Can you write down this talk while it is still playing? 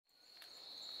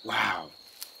Wow!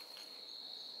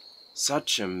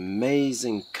 Such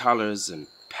amazing colors and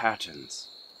patterns.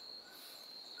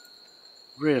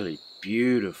 Really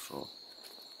beautiful.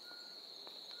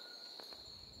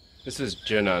 This is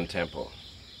Zhinan Temple,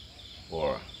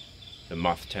 or the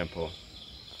Moth Temple,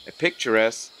 a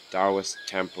picturesque Taoist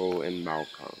temple in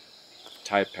Maokong,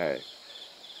 Taipei.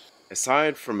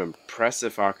 Aside from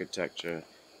impressive architecture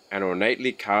and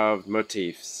ornately carved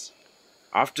motifs,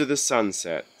 after the sun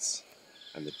sets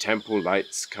and the temple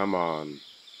lights come on,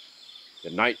 the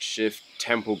night shift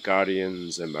temple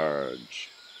guardians emerge.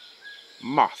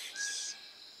 Moths,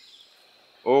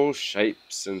 all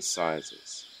shapes and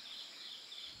sizes.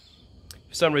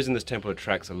 For some reason, this temple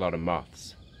attracts a lot of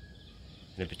moths,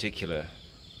 and in particular,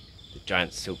 the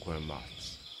giant silkworm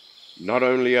moths. Not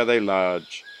only are they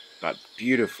large, but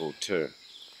beautiful too.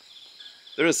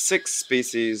 There are 6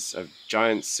 species of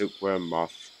giant silkworm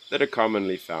moth that are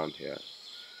commonly found here.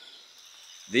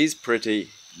 These pretty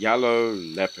yellow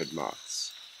leopard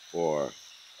moths, or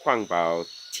黄宝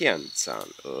天蠶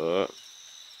蛾,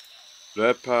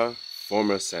 Lerpa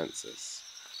formosensis.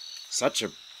 Such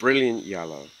a brilliant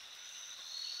yellow.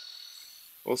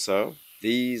 Also,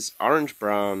 these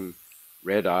orange-brown,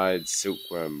 red-eyed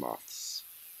silkworm moths,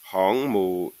 红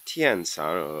母天蠶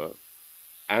蛾,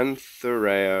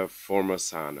 Anthurea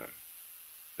formosana.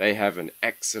 They have an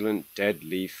excellent dead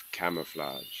leaf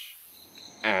camouflage.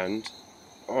 And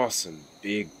awesome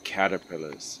big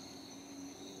caterpillars.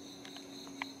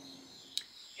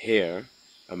 Here,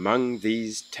 among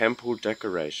these temple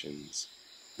decorations,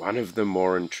 one of the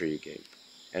more intriguing,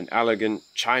 an elegant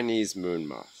Chinese moon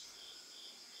moth,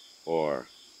 or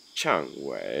蔷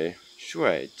尾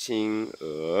水青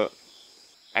蛾,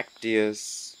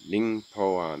 Actius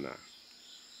ningpoana,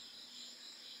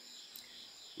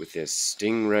 with their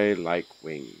stingray-like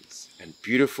wings and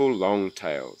beautiful long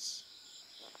tails.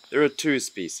 There are 2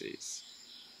 species,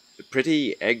 the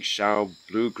pretty eggshell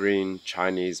blue-green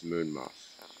Chinese moon moth,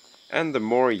 and the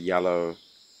more yellow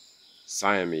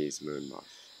Siamese moon moth,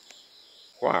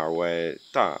 华为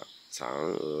大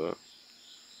长蛾,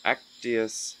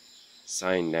 Actius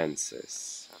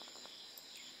sinensis.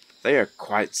 They are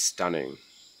quite stunning.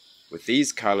 With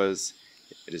these colors,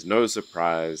 it is no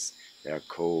surprise they are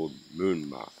called moon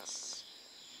moths.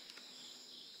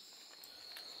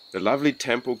 The lovely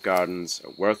temple gardens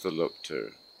are worth a look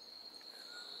too.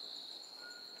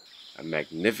 A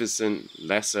magnificent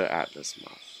lesser Atlas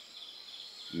moth,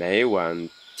 眉晚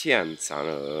天蠶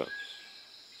蛾,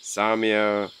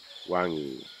 Samia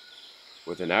wangi.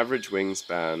 With an average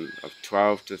wingspan of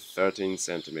 12 to 13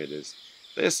 centimeters,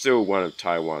 they are still one of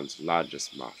Taiwan's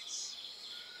largest moths.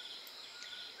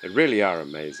 They really are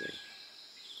amazing.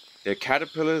 Their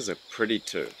caterpillars are pretty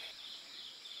too.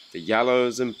 The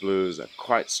yellows and blues are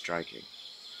quite striking.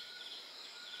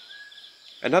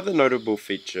 Another notable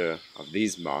feature of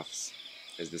these moths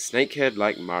is the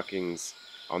snakehead-like markings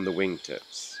on the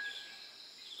wingtips.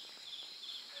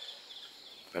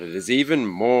 But it is even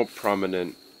more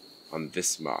prominent on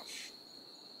this moth,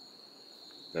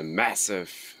 the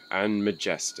massive and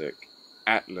majestic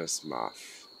Atlas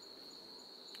moth,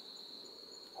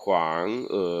 黄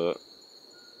蛾,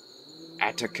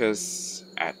 Attacus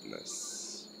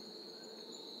atlas.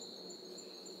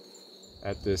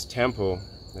 At this temple,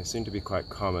 they seem to be quite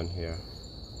common here.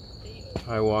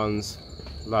 Taiwan's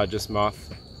largest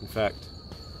moth, in fact,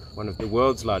 one of the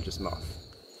world's largest moth.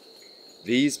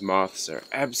 These moths are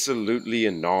absolutely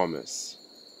enormous,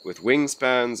 with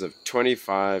wingspans of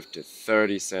 25 to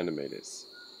 30 centimeters.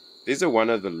 These are one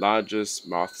of the largest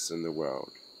moths in the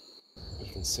world.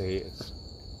 You can see it's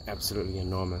absolutely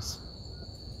enormous.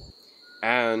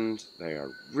 And they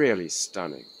are really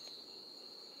stunning.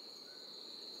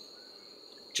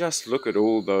 Just look at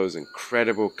all those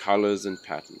incredible colors and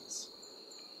patterns.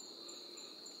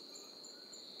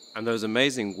 And those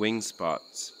amazing wing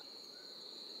spots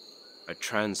are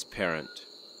transparent,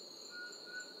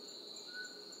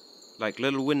 like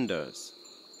little windows.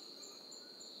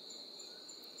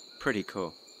 Pretty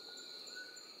cool.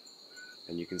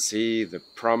 And you can see the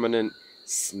prominent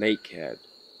snake head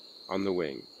on the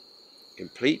wing,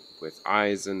 complete with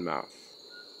eyes and mouth.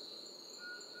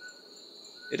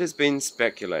 It has been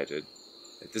speculated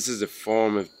that this is a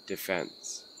form of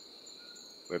defense,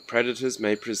 where predators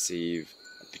may perceive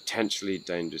a potentially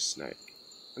dangerous snake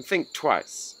and think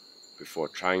twice before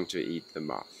trying to eat the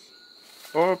moth.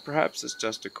 Or perhaps it's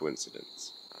just a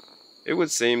coincidence. It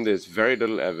would seem there's very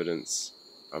little evidence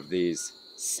of these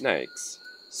snakes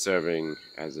serving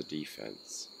as a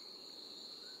defense.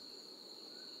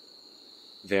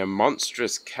 Their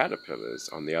monstrous caterpillars,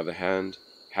 on the other hand,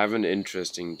 have an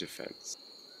interesting defense.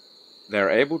 they are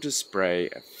able to spray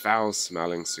a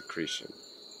foul-smelling secretion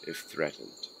if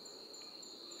threatened.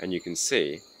 And you can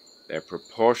see they're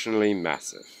proportionally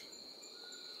massive.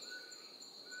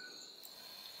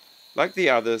 Like the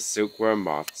other silkworm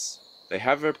moths, they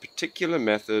have a particular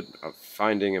method of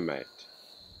finding a mate.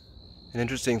 An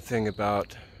interesting thing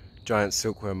about giant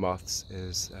silkworm moths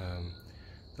is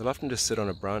they'll often just sit on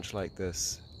a branch like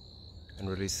this and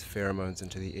release pheromones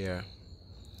into the air,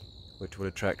 which will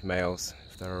attract males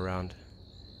if they're around.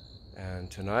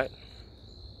 And tonight,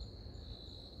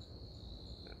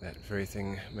 that very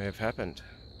thing may have happened.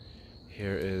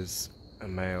 Here is a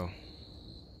male.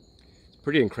 It's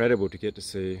pretty incredible to get to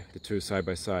see the two side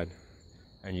by side.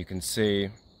 And you can see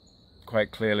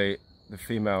quite clearly the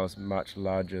female is much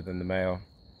larger than the male.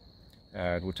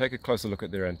 We'll take a closer look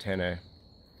at their antennae.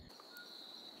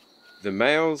 The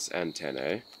male's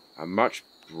antennae are much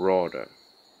broader.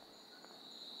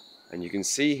 And you can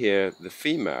see here the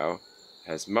female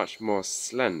has much more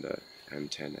slender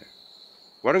antennae.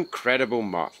 What incredible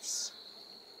moths!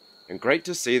 And great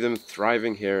to see them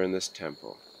thriving here in this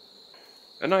temple.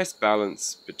 A nice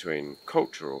balance between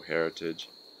cultural heritage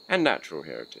and natural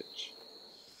heritage.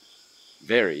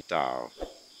 Very Tao.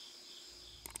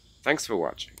 Thanks for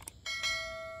watching.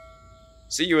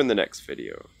 See you in the next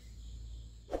video.